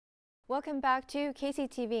Welcome back to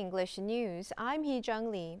KCTV English News. I'm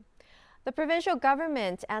Hee-jung Lee. The provincial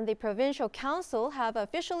government and the provincial council have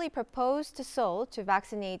officially proposed to Seoul to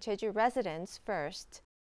vaccinate Jeju residents first.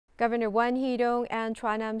 Governor Won Hee-dong and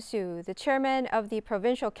Choi Nam-soo, the chairman of the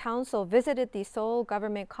provincial council, visited the Seoul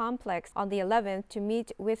government complex on the 11th to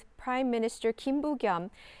meet with Prime Minister Kim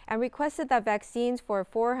Boo-kyum and requested that vaccines for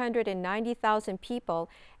 490,000 people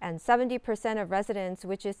and 70% of residents,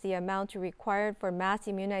 which is the amount required for mass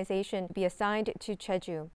immunization, be assigned to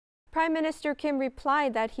Jeju. Prime Minister Kim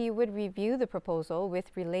replied that he would review the proposal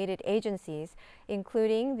with related agencies,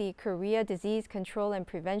 including the Korea Disease Control and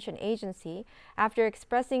Prevention Agency, after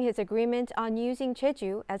expressing his agreement on using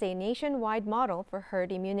Jeju as a nationwide model for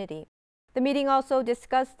herd immunity. The meeting also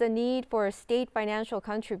discussed the need for state financial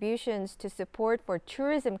contributions to support for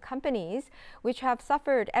tourism companies, which have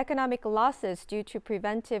suffered economic losses due to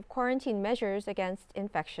preventive quarantine measures against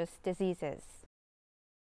infectious diseases.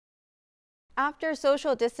 After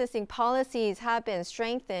social distancing policies have been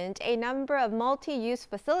strengthened, a number of multi-use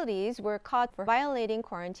facilities were caught for violating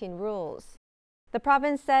quarantine rules. The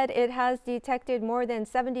province said it has detected more than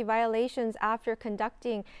 70 violations after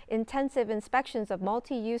conducting intensive inspections of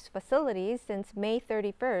multi-use facilities since May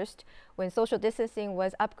 31st, when social distancing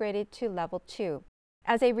was upgraded to level 2.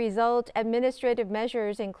 As a result, administrative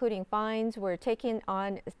measures including fines were taken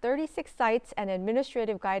on 36 sites and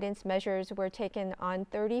administrative guidance measures were taken on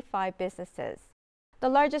 35 businesses. The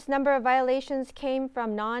largest number of violations came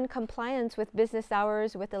from non-compliance with business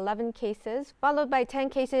hours with 11 cases, followed by 10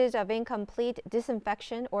 cases of incomplete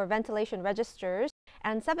disinfection or ventilation registers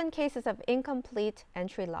and 7 cases of incomplete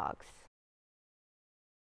entry logs.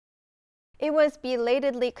 It was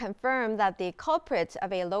belatedly confirmed that the culprit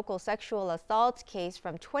of a local sexual assault case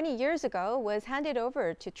from 20 years ago was handed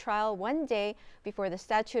over to trial one day before the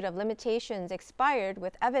statute of limitations expired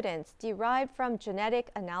with evidence derived from genetic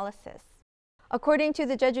analysis. According to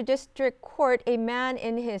the Jeju District Court, a man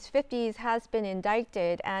in his 50s has been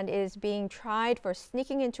indicted and is being tried for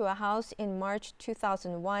sneaking into a house in March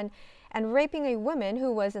 2001 and raping a woman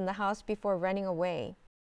who was in the house before running away.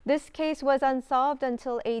 This case was unsolved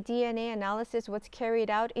until a DNA analysis was carried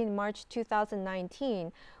out in March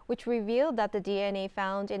 2019, which revealed that the DNA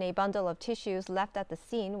found in a bundle of tissues left at the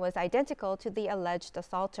scene was identical to the alleged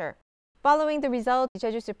assaulter. Following the result, the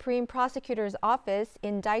Jeju Supreme Prosecutor's Office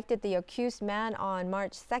indicted the accused man on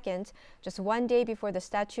March 2nd, just one day before the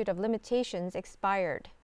statute of limitations expired.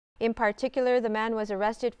 In particular, the man was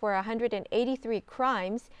arrested for 183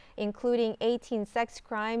 crimes, including 18 sex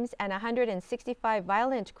crimes and 165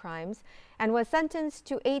 violent crimes, and was sentenced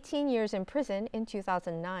to 18 years in prison in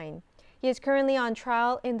 2009. He is currently on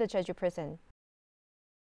trial in the Jeju prison.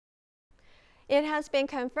 It has been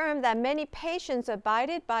confirmed that many patients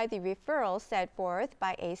abided by the referral set forth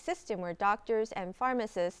by a system where doctors and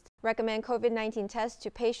pharmacists recommend COVID-19 tests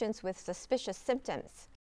to patients with suspicious symptoms.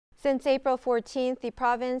 Since April 14th, the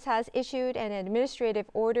province has issued an administrative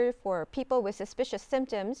order for people with suspicious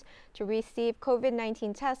symptoms to receive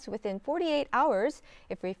COVID-19 tests within 48 hours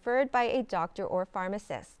if referred by a doctor or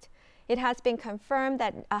pharmacist. It has been confirmed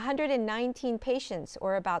that 119 patients,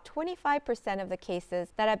 or about 25% of the cases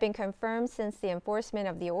that have been confirmed since the enforcement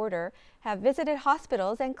of the order, have visited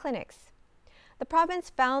hospitals and clinics. The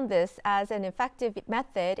province found this as an effective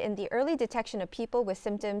method in the early detection of people with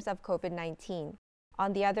symptoms of COVID-19.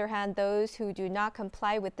 On the other hand, those who do not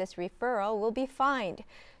comply with this referral will be fined.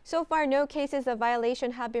 So far, no cases of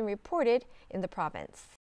violation have been reported in the province.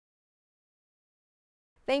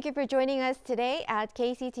 Thank you for joining us today at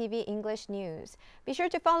KCTV English News. Be sure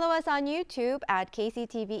to follow us on YouTube at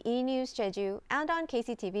KCTV E-News Jeju and on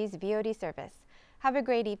KCTV's VOD service. Have a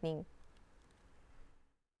great evening.